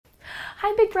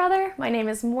Hi Big Brother, my name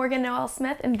is Morgan Noelle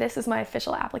Smith and this is my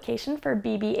official application for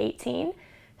BB18.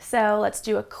 So let's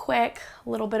do a quick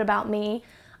little bit about me.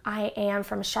 I am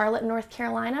from Charlotte, North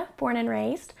Carolina, born and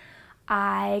raised.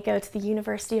 I go to the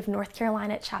University of North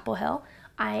Carolina at Chapel Hill.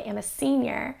 I am a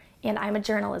senior and I'm a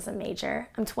journalism major.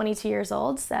 I'm 22 years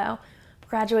old, so I'm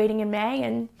graduating in May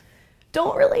and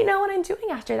don't really know what I'm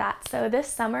doing after that. So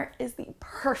this summer is the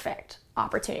perfect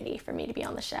opportunity for me to be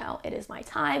on the show. It is my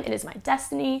time, it is my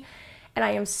destiny, and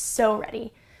I am so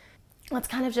ready. Let's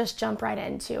kind of just jump right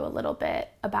into a little bit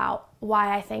about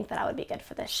why I think that I would be good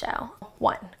for this show.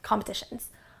 1, competitions.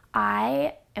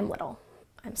 I am little.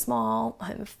 I'm small.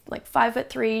 I'm like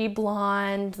 5'3",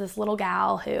 blonde, this little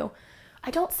gal who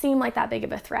I don't seem like that big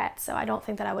of a threat, so I don't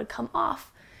think that I would come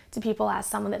off to people as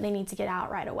someone that they need to get out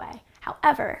right away.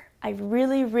 However, I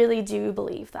really do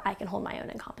believe that I can hold my own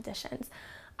in competitions.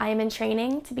 I am in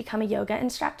training to become a yoga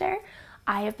instructor.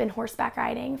 I have been horseback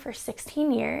riding for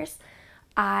 16 years.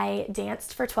 I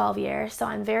danced for 12 years, so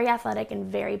I'm very athletic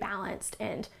and very balanced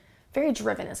and very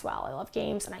driven as well. I love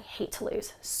games and I hate to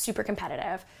lose, super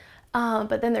competitive.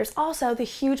 But then there's also the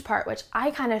huge part, which I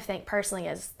kind of think personally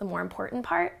is the more important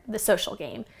part, the social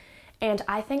game. And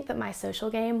I think that my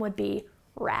social game would be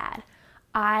rad.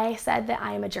 I said that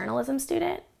I am a journalism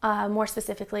student. More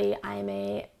specifically, I'm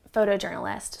a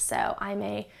photojournalist, so I'm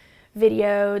a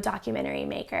video documentary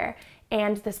maker.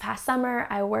 And this past summer,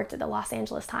 I worked at the Los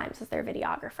Angeles Times as their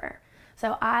videographer.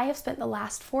 So I have spent the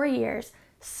last 4 years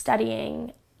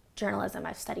studying journalism.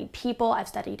 I've studied people, I've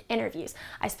studied interviews.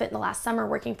 I spent the last summer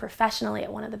working professionally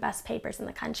at one of the best papers in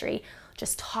the country,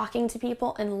 just talking to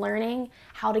people and learning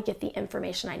how to get the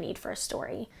information I need for a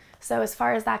story. So as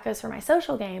far as that goes for my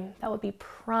social game, that would be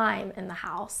prime in the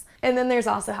house. And then there's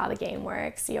also how the game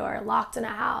works. You're locked in a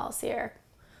house, you're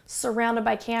surrounded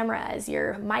by cameras,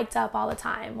 you're mic'd up all the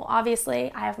time. Well,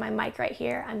 obviously, I have my mic right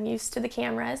here. I'm used to the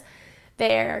cameras.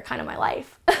 They're kind of my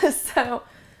life. So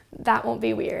that won't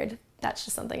be weird. That's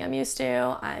just something I'm used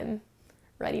to. I'm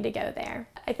ready to go there.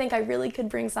 I think I really could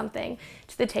bring something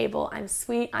to the table. I'm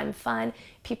sweet, I'm fun.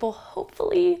 People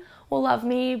hopefully will love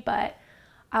me, but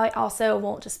I also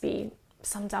won't just be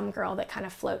some dumb girl that kind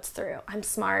of floats through. I'm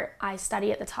smart. I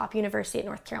study at the top university at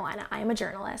North Carolina. I am a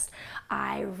journalist.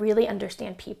 I really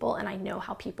understand people and I know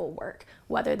how people work,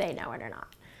 whether they know it or not.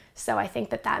 So I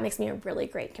think that that makes me a really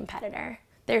great competitor.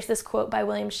 There's this quote by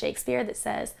William Shakespeare that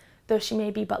says, "Though she may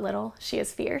be but little, she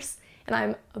is fierce." And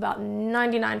I'm about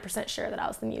 99% sure that I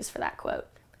was the muse for that quote.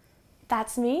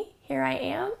 That's me. Here I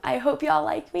am. I hope y'all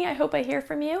like me. I hope I hear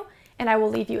from you. And I will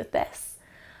leave you with this.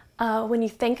 When you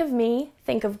think of me,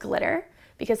 think of glitter,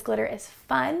 because glitter is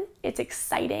fun, it's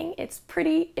exciting, it's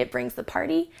pretty, it brings the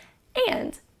party,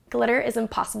 and glitter is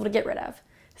impossible to get rid of.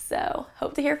 So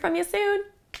hope to hear from you soon.